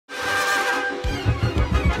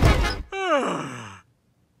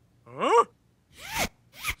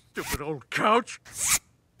stupid old couch.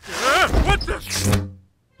 What the?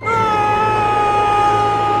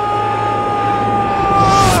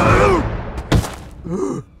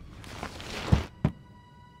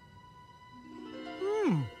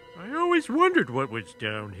 I always wondered what was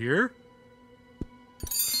down here.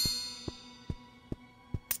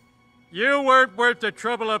 You weren't worth the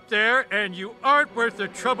trouble up there, and you aren't worth the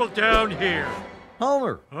trouble down here.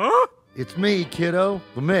 Homer. Huh? It's me, kiddo,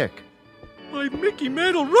 the Mick. My Mickey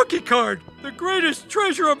Mantle rookie card, the greatest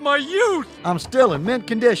treasure of my youth. I'm still in mint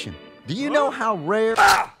condition. Do you know how rare...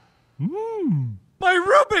 My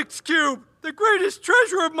Rubik's Cube, the greatest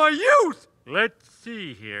treasure of my youth. Let's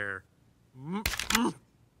see here.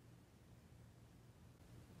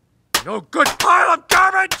 No good pile of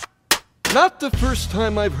garbage! Not the first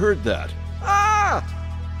time I've heard that. I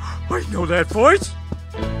know that voice.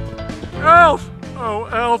 Alf! Oh,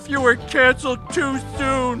 Alf, you were canceled too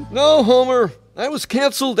soon. No, Homer. I was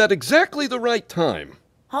canceled at exactly the right time.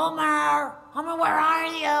 Homer! Homer, where are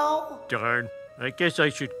you? Darn. I guess I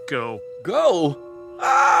should go. Go?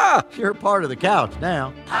 You're part of the couch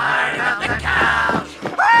now. Part of the couch!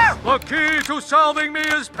 The key to solving me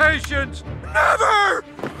is patience. Never!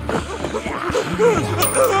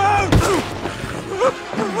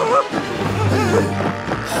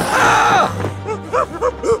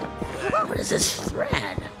 What is this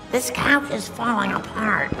thread? This couch is falling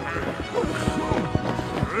apart.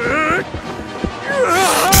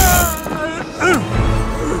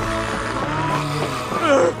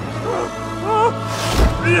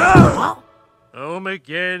 Home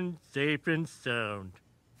again, safe and sound.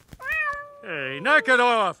 Hey, knock it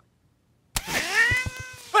off!